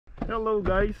Hello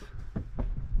guys,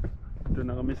 dito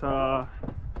na kami sa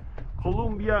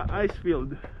Columbia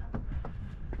Icefield.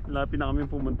 Malapit na kami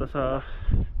pumunta sa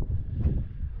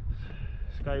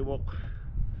skywalk.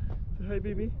 Say hi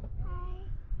baby.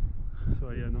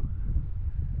 So ayan o,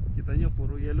 kita nyo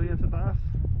puro yellow yan sa taas.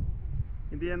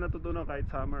 Hindi yan natutunaw kahit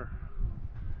summer.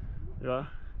 Diba?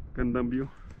 Gandang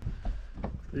view.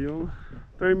 Ito yung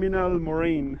Terminal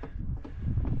Moraine,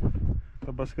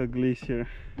 Pasyal Glacier.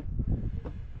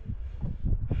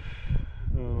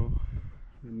 So,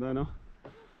 ganda no?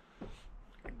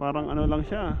 Parang ano lang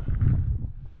siya,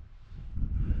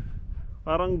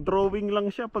 parang drawing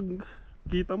lang siya pag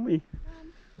kita mo eh.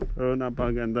 So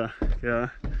napakaganda.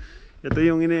 Kaya ito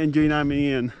yung ine-enjoy namin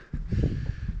ngayon.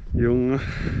 Yung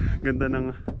ganda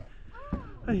ng,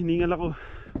 ay hiningal ako,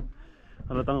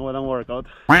 halatang walang workout.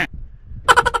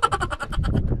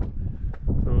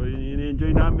 So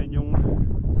ine-enjoy namin yung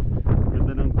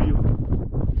ganda ng view.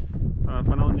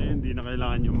 Panahon ngayon hindi na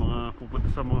kailangan yung mga pupunta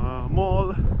sa mga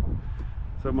mall,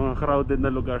 sa mga crowded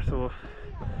na lugar. So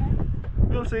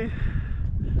we'll see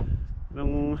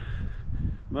nung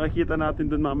makikita natin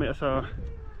dun mamaya sa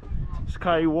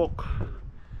skywalk.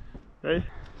 Okay,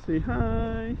 say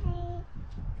hi.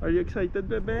 Are you excited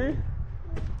bebe?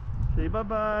 Say bye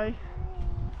bye.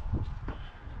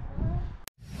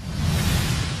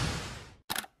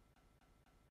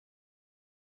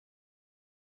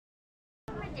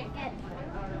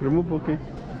 Remove, okay.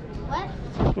 What?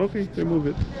 Okay,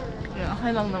 remove it. Yeah, okay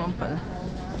lang naman pala.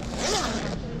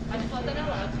 I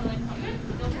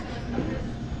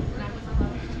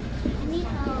need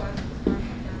help.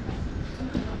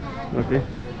 Okay.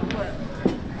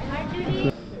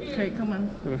 Okay, come on.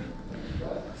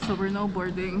 So we're now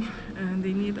boarding and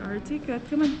they need our ticket.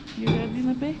 Come on, you ready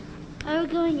na be? Are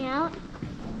we going out?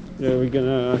 Yeah, we're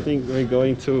gonna, I think we're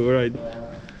going to ride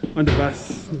on the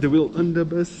bus. The wheel on the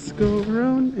bus go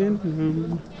round and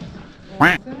round.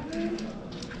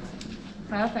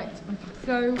 Perfect.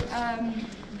 So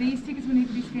these tickets will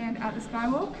need to be scanned at the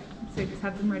skywalk. So just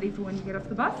have them ready for when you get off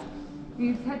the bus.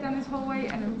 You just head down this hallway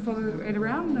and then follow it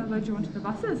around and they'll load you onto the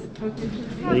buses.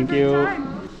 Thank you.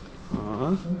 Time.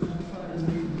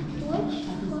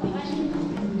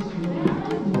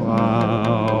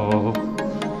 Wow.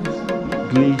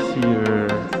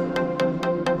 Glacier.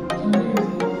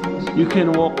 You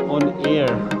can walk on air.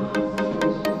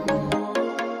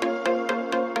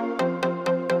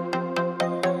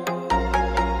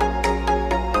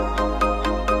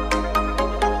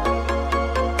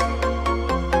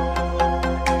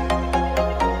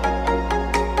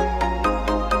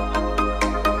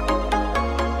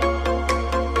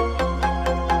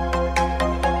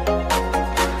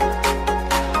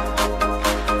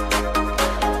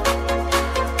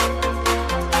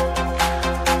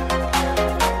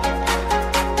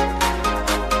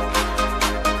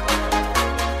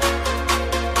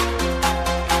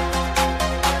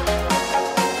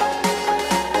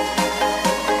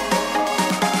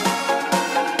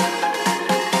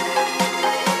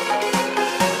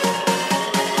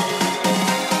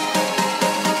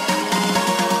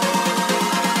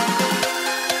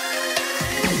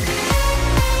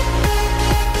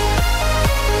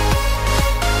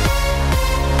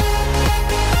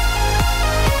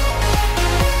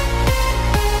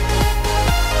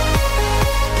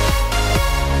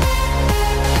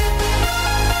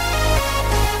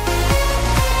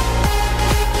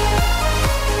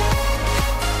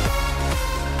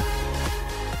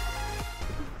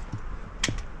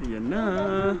 Yan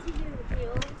na.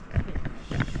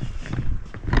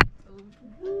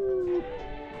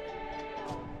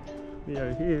 We are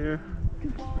here.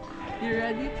 You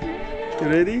ready? You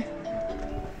ready?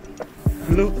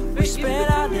 Look. We spent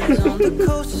our days on the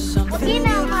coast of something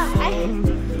beautiful.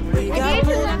 We got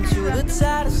pulled into the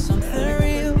tide of something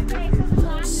real.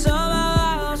 Somehow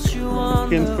I lost you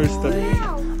on the way.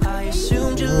 I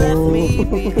assumed you left me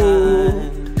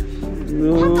behind.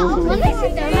 No.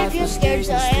 Life was scared,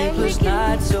 so sleepless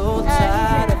nights, so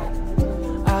tired of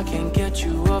it. I can't get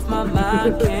you off my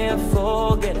mind, can't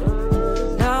forget it.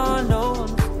 Now I know what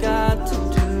I've got to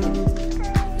do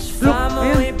is find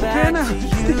my way back to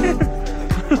you.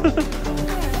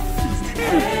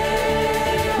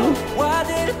 Why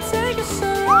did it take us so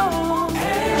long?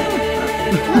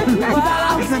 While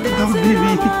I was dancing on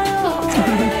my own.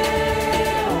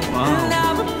 Wow.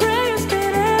 Now my prayers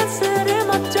get answered in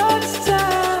my darkest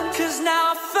time. 'Cause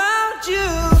now I found you.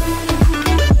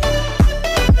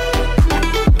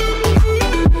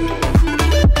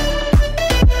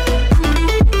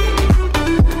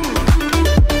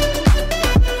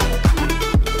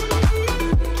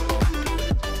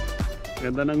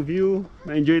 Ganda ng view.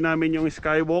 Na-enjoy namin yung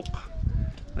skywalk.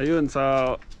 Ayun,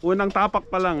 sa unang tapak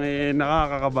pa lang eh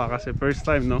nakakakaba kasi first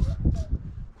time, no?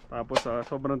 Tapos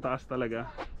sobrang taas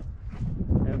talaga.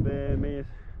 And then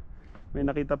may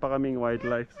nakita pa kaming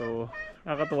wildlife, so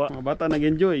nakakatuwa. Mga bata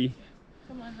nag-enjoy.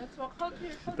 Come on, let's walk out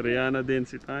here. Si Triana din,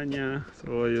 si Tanya.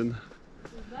 So ayun.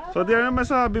 So di ano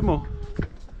masabi mo?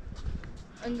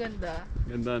 Ang ganda.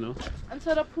 Ganda, no? Ang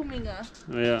sarap huminga.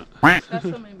 Yeah.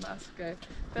 Kaso may mask eh.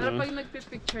 Pero pag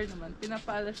nagpipicture naman,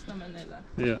 pinapaalas naman nila.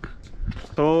 Yeah.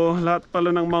 So lahat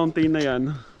pala ng mountain na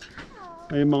yan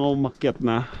may mga umakyat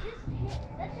na.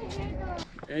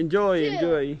 Enjoy.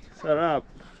 Sarap.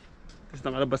 Tapos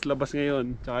nakalabas-labas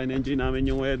ngayon. Tsaka in-enjoy namin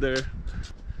yung weather.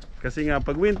 Kasi nga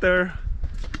pag winter,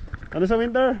 ano sa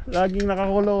winter? Laging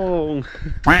nakakulong.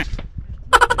 Yeah.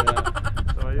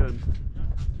 So ayun.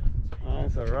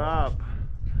 Ang sarap.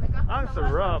 Ang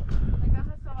sarap.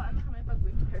 Nagkakasawaan na kami pag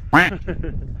winter.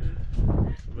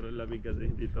 Sobrang lamig kasi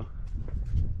dito.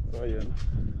 So ayun.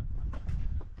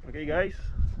 Okay guys,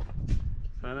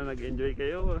 sana nag-enjoy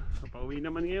kayo. Pauwi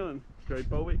naman ngayon. Enjoy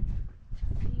pauwi.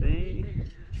 Okay.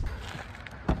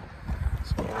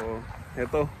 So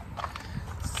eto,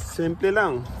 simple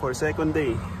lang for second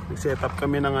day. Nag-set up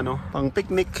kami ng pang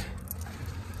picnic.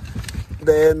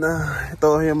 Then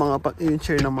ito yung mga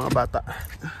pag-share ng mga bata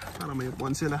para may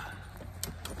upuan sila.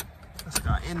 Tapos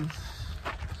kain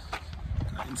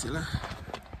sila.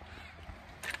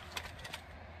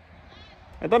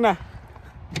 Ito na.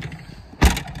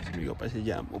 Sumigaw pa si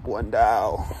Jam. Upuan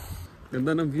daw.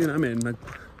 Ganda ng view namin.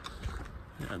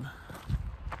 Yan.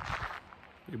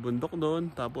 May bundok doon.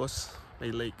 Tapos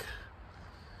may lake.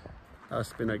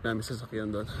 Tapos pinark namin sa sasakyan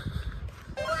doon.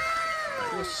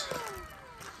 Ayos.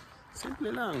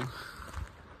 Simple lang.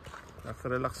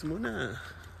 Relax muna.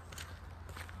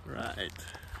 Right.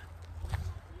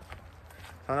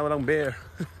 Sana walang bear.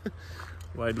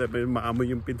 Wildlife,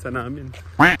 maamoy yung pinsa namin.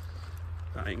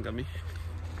 Kain kami.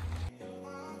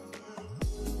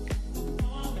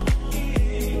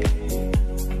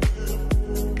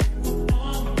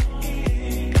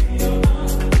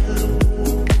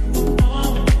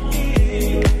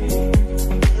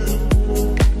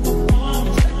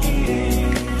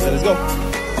 Let's go.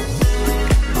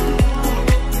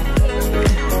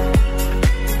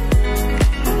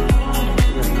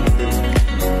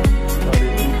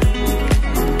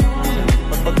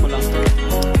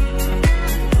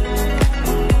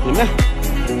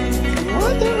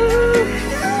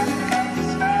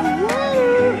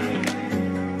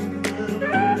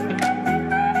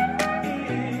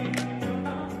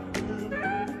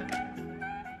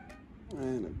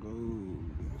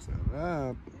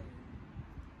 Sarap.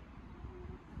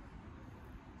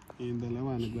 Yung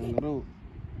dalawa naglalaro.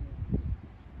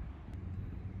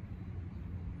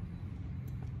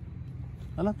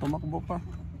 Ala, tumakbo pa.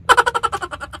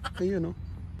 Ayun, no?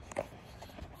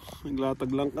 Naglatag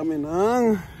lang kami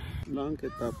ng blanket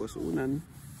tapos unan.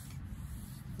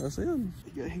 Tapos ayun,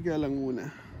 higa-higa lang muna.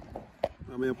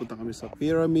 Mamaya punta kami sa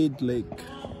Pyramid Lake.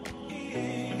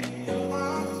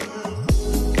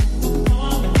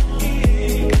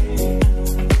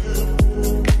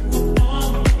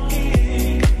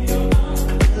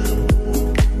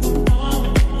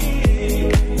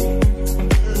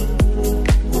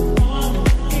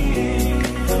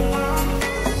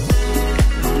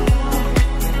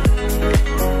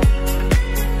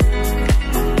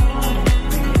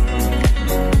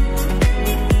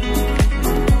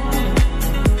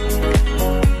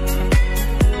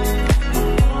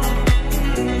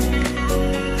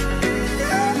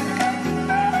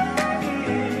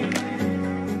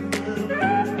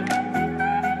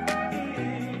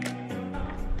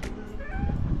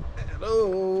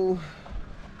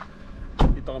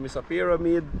 Dito kami sa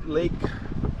Pyramid Lake.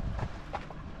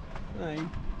 Hi.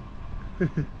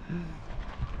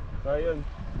 So ayun,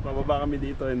 bababa kami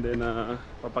dito and then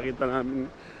papakita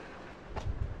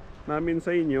namin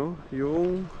sa inyo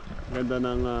yung ganda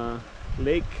ng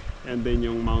lake and then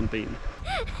yung mountain.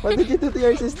 What did you do to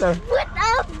your sister? Put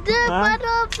up the part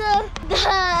of the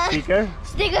Sticker?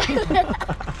 sticker.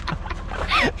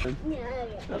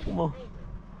 Ako mo.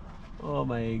 Oh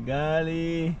my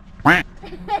golly.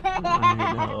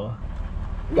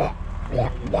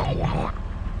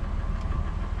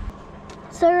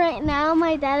 So right now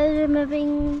my dad is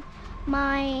removing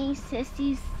my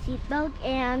sissy's seatbelt,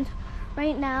 and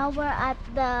right now we're at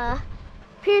the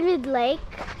Pyramid Lake.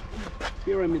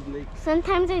 Pyramid Lake.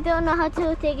 Sometimes I don't know how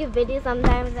to take a video,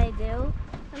 sometimes I do.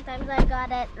 Sometimes I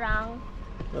got it wrong.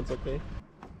 That's okay.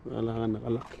 Wala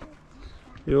nakalak.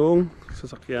 Yung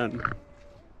sasakyan.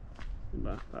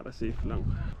 Diba? Para safe lang.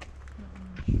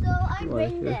 So I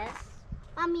Why bring here? this.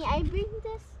 Mommy, I bring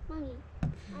this. Mommy.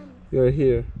 You're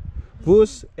here.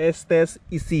 Vos estes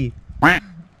ici.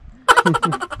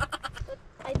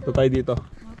 Ito tayo dito.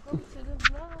 Welcome to the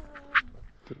vlog.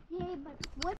 Hey, but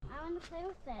what? I want to play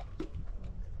with it.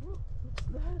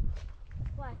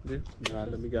 What? Hindi,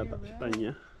 nalamig ata sa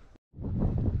tanya.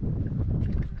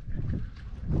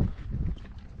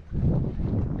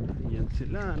 Ayan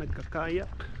sila, nagkakayak.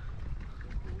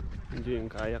 Enjoy yung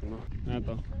kayak, no?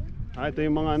 Ito. Ito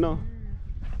yung mga ano.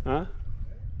 Ha?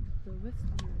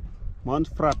 Mount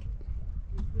Frat.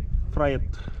 Friat.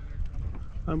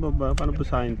 Ano ba? Paano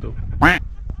basahin to?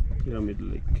 Pyramid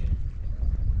Lake.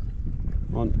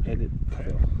 Mount Edith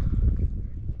Cayo.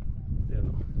 Ayan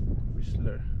o.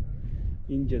 Whistler.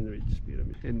 Indian Ridge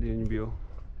Pyramid. And yung view.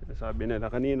 Sabi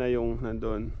nila kanina yung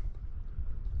nandun.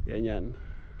 Yan. Ayan.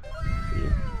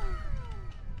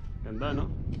 Ganda,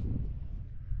 no?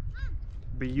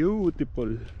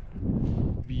 Beautiful.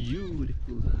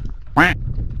 Beautiful.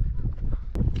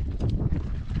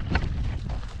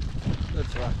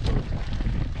 That's right.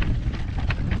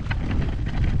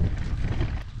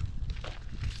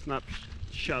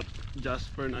 Snapshot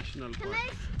Jasper National Can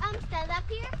Park. I stand up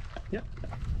here? Yeah.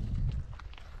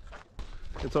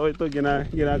 So ito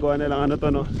ginagawa nilang ano to,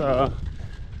 no,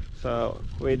 sa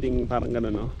wedding, parang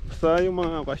gano'n, no. Sa yung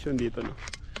mga occasion dito, no.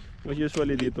 Mas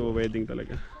usually dito wedding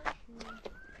talaga.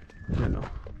 Yan, no.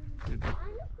 Dito.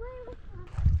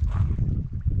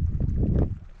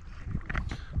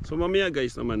 So mamaya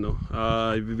guys naman, no,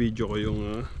 i-video ko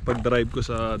yung pag-drive ko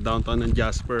sa downtown ng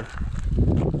Jasper.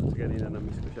 Kasi kanina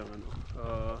na-miss ko siyang ano,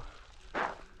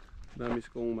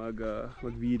 na-miss kong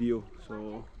mag-video.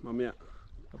 So mamaya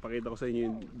papakita ko sa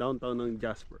inyo yung downtown ng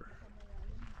Jasper.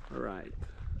 Alright.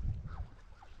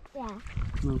 Yeah.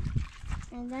 No.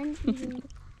 And then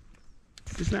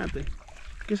Kiss natin.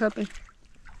 Kiss natin.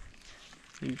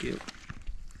 Thank you.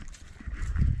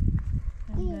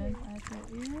 And then at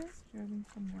your ears, grabbing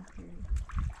some more here.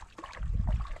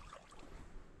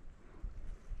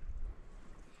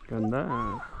 Ganda.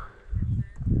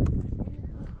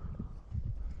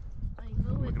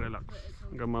 Mag-relax.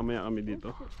 Hanggang mamaya kami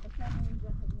dito.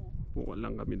 Bukal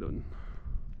lang kami doon.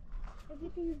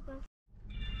 everything is busted.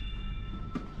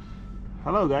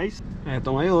 Hello guys.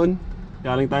 Eto ngayon,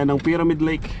 galing tayo ng Pyramid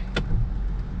Lake.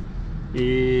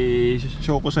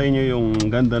 I-show ko sa inyo yung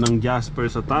ganda ng Jasper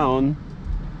sa town.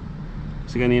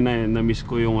 Kasi kanina na-miss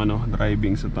ko yung ano,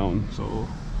 driving sa town. So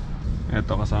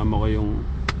eto, kasama ko yung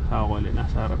hakoli,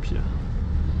 nasa harap siya.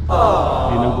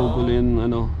 Hindi nanggugulo yung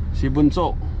ano, si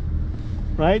Bunso.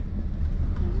 Right?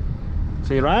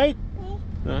 Say right?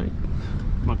 Right.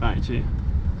 Makain siya.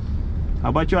 How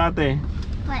about you, ate?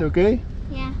 What? It's okay?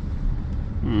 Yeah.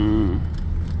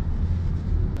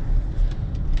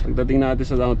 Pagdating natin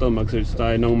sa downtown, mag-search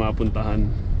tayo ng mapuntahan.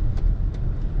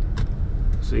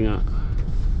 Kasi nga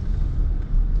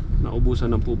naubusan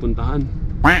ng pupuntahan.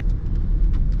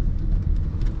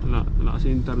 Wala kasi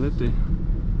internet eh.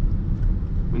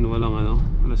 Walang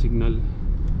wala signal.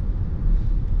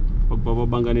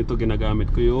 Pagpapabang ganito,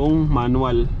 ginagamit ko yung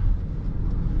manual.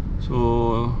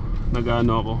 So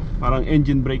nag-ano ako, parang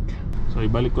engine brake. So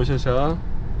ibalik ko siya sa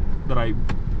drive.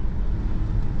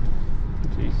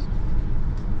 Okay.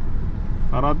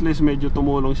 Para at least medyo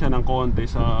tumulong siya ng konti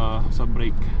sa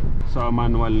brake, sa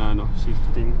manual na ano,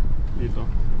 shifting dito,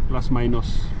 plus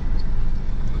minus.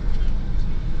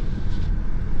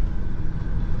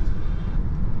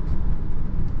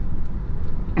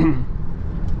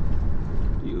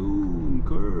 Yun,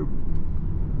 curve.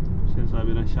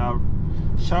 Sinasabi ng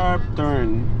sharp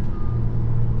turn.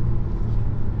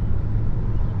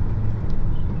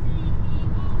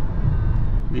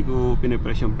 Hindi ko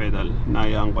pinipress yung pedal,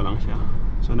 hinayaan ko lang siya.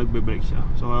 So nagbe-brake siya.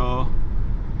 So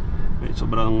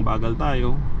sobrang bagal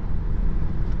tayo,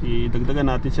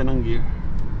 idagdagan natin siya ng gear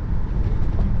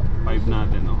 5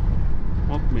 natin, no?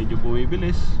 Medyo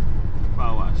bumibilis,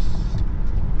 bawas,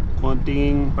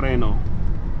 konting preno,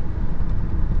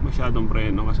 masyadong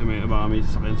preno kasi baka may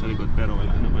sasakyan sa likod, pero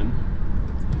wala naman.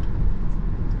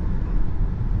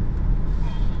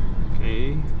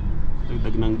 Okay,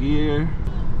 dagdag ng gear.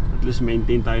 At least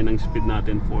maintain tayo ng speed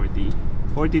natin 40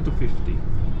 to 50.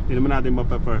 Hindi naman natin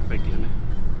mapa-perfect yan eh.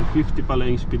 50 pala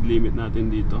yung speed limit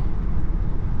natin dito.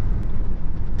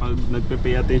 Pag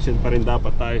nagpe-pay attention pa rin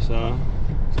dapat tayo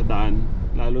sa daan.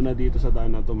 Lalo na dito sa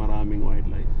daan na to, maraming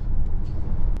wildlife.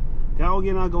 Kaya ako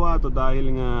ginagawa to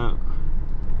dahil nga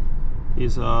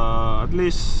is at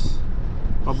least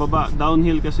pababa,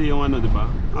 downhill kasi yung ano, diba?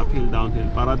 Uphill, downhill.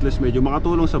 Para at least medyo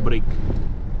makatulong sa brake,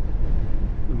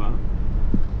 diba?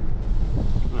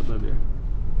 There.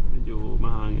 Medyo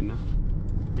mahangin na.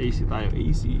 AC tayo,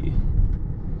 AC.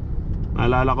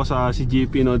 Naalala ko sa si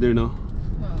GP, no, there, no?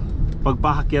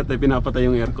 pagpaakyat ay pinapatay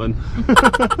yung aircon.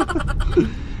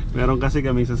 Meron kasi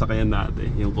kaming sasakyan dati,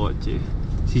 yung kotse.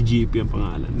 Si Jeep yung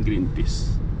pangalan,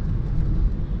 Greenpeace.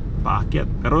 Paakyat.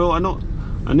 Pero ano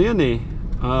yun eh.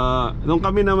 Nung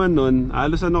kami naman nun,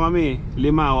 halos ano kami, 5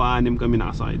 o 6 kami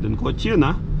nakasakay dun. Kotse yun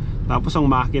ha. Tapos ang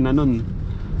makina nun,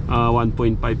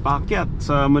 1.5 paakyat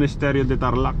sa Monasterio de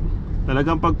Tarlac.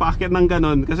 Talagang pagpaakyat ng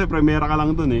ganon, kasi primera ka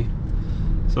lang dun eh.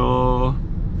 So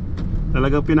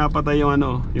talagang pinapatay yung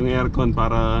yung aircon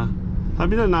para,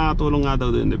 sabi nila nakatulong nga daw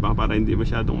dun, 'di ba? Para hindi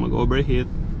masyadong mag-overheat,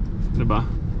 'di ba?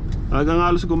 Talagang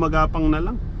halos gumagapang na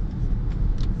lang.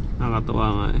 Nakakatuwa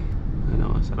nga eh.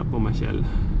 Sarap pumasyal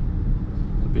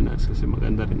sa Pinas kasi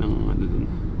maganda rin ang dun.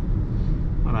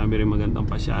 Marami rin magandang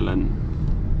pasyalan.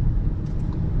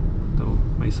 Ito,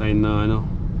 may sign na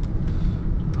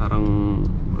parang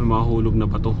may mahulog na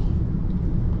bato.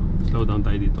 Slow down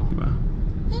tayo dito, 'di ba?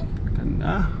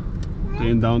 Ganda. Ito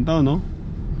yung downtown, no?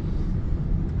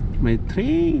 May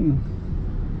train.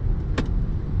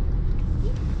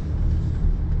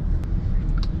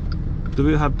 Do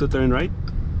we have to turn right?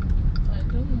 I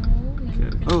don't know. Okay.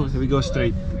 Oh, we go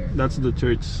straight. That's the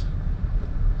church.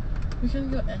 We can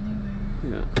go anywhere.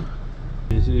 Yeah.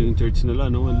 Yan yung church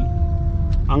nila, no?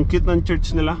 Ang cute ng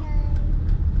church nila.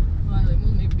 Malay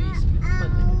mo, may basement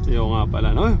pala. Ayaw nga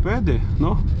pala. No, pwede,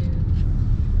 no?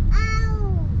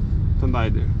 Saan tayo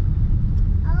there?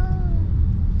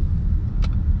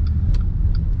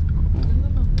 Maganda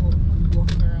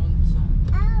mag-walk around sa...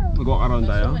 Mag-walk around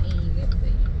tayo? Kaso mainit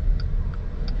eh.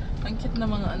 Ang cute na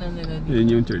mga nila dito. Yun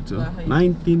yung church, oh. Bahay.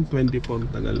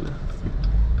 1924, tagal na.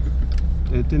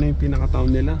 Ito na yung pinaka-town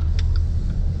nila.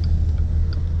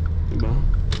 Diba?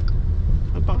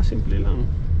 Napakasimple lang.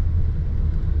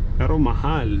 Pero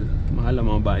mahal. Mahal ang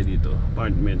mga bahay dito.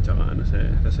 Apartment, tsaka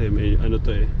kasi may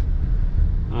to eh.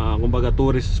 Kumbaga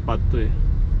tourist spot to eh.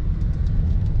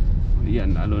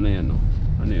 Yan, lalo na yan, no?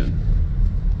 Ano yun?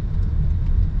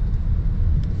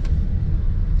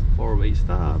 4-way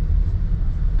stop.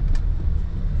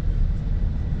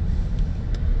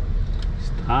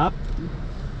 Stop,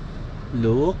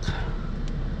 look,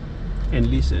 and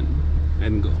listen,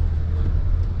 and go.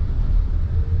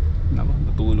 Nako,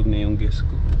 natulog na yung guest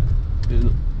ko.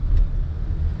 Yun, no?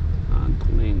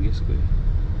 Naantok na yung guest ko eh.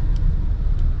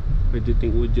 Where do you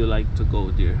think would you like to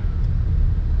go, dear?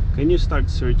 Can you start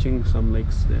searching some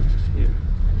lakes there? Here.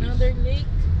 Another lake?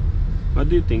 What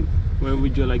do you think? Where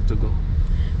would you like to go?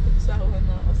 Sawa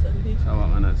na ako sa lake. Sawa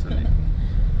ka na sa lake.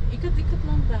 Ikot-ikot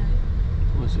lang tayo.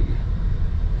 O sige.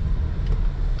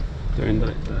 Turn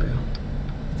right tayo.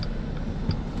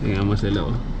 Tingnan mo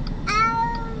sila, oh.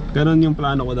 Ganon yung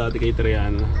plano ko dati kay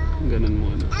Triana. Ganon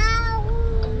muna.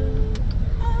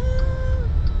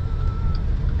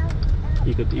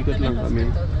 Ikot-ikot lang kami.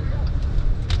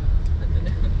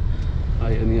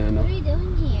 Ayan nga, no? What are you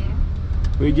doing here?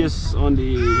 We're just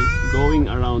only going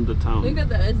around the town. Look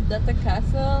at that. Is that a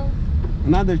castle?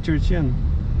 Another church yan.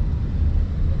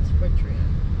 It's for train.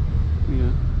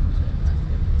 Yeah.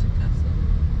 It's a castle.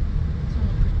 It's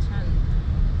all pretend.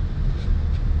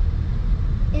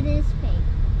 It is fake.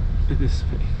 It is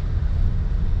fake.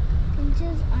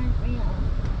 Pictures aren't real.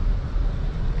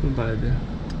 Kung pwede.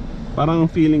 Parang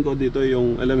feeling ko dito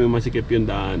yung, alam mo, masikip yung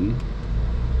daan.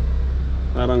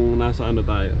 Parang nasa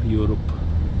tayo, Europe.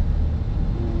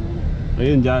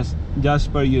 Ayun,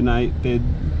 Jasper United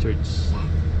Church.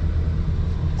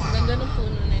 Ganda ng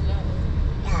puno nila.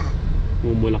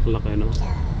 Mumulaklak, no?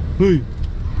 Hey!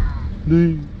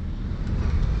 Hey!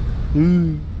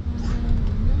 Hey!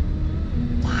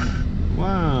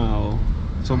 Wow!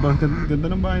 Sobrang ganda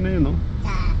ng bahay na yun, no?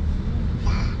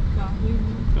 Kahoy.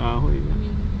 Kahoy. I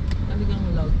mean, talagang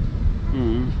loud.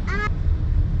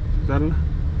 Tara na.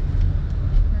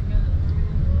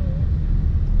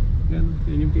 Yan,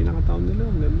 yun yung pinaka-town nila.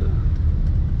 Ang ganda.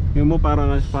 Yung mo para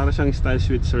siyang style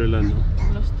Switzerland, no?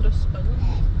 Lustros pa lang.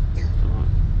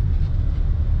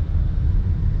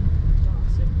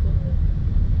 Simple.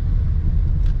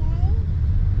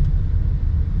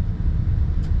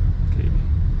 Okay.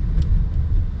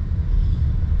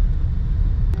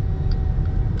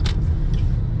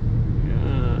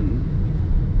 Yan.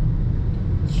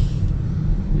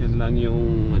 Yan lang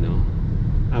yung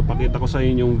napakita ko sa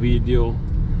inyo yung video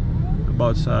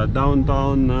about sa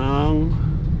downtown ng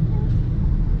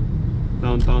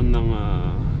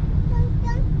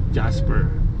Jasper.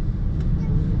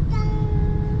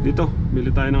 Dito, bili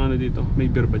tayo ng dito. May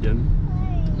beer ba dyan?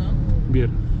 No? Beer.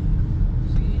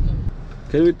 Sige no.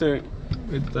 Can we turn?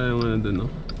 Wait tayo dun, no?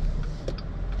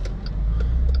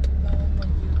 Bawal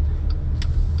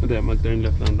mag-U-turn. Hindi, mag-turn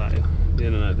left lang tayo. Hindi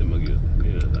na natin mag-U-turn.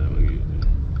 Hindi na tayo mag-U-turn.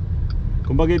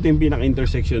 Kumbaga ito yung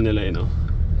pinaka-intersection nila, no?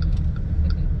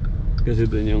 Kasi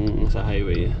doon yung sa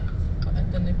highway.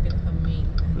 Ito na yung pinaka-main.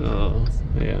 Oo,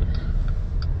 kaya.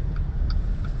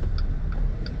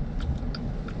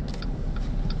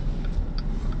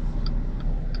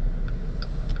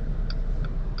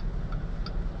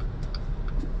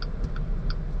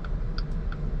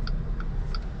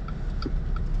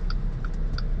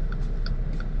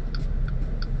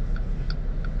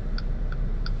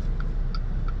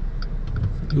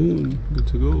 Yun, good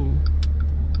to go.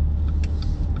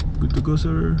 Good to go,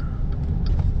 sir.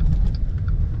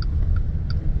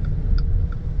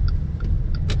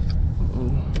 Uh-oh,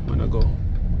 wanna go.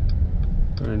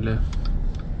 Turn left.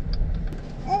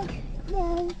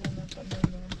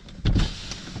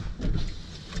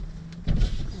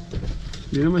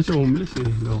 Hindi naman siya homeless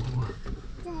eh. Loko.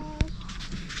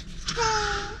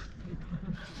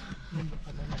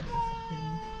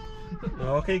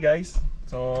 Okay guys.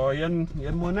 So yan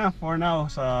muna for now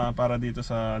para dito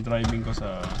sa driving ko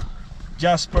sa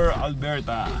Jasper,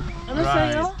 Alberta. Ano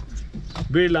sa'yo?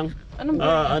 Beer lang. Anong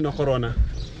beer? Corona.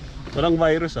 Walang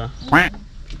virus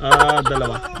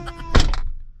dalawa.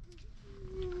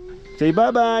 Say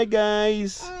bye-bye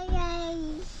guys.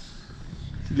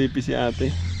 Sleepy si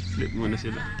ate. Sleep muna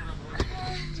sila.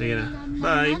 Sige na.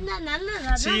 Bye.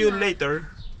 See you later.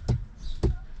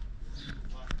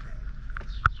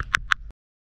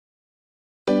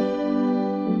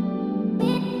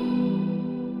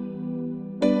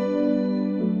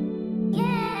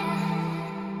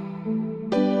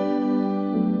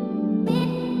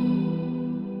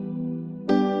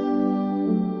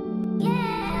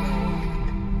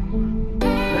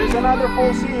 There's another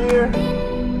falls here.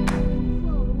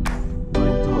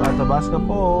 Going to Athabasca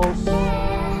Falls.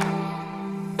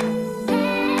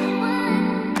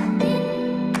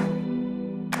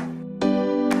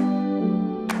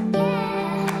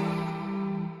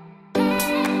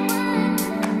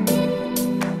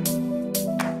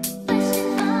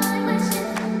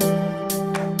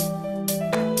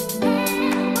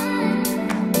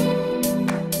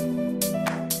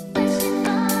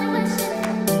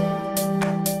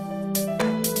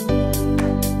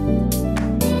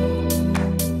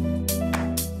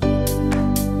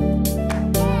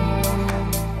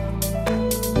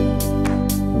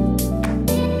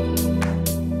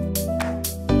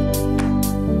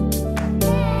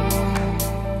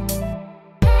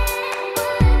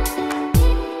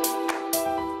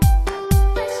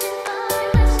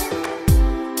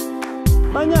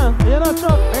 Tanya, ayan na,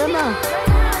 Chok, ayan na.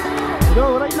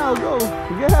 Go, right now, go.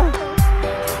 Yeah.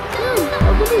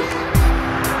 Mabilis.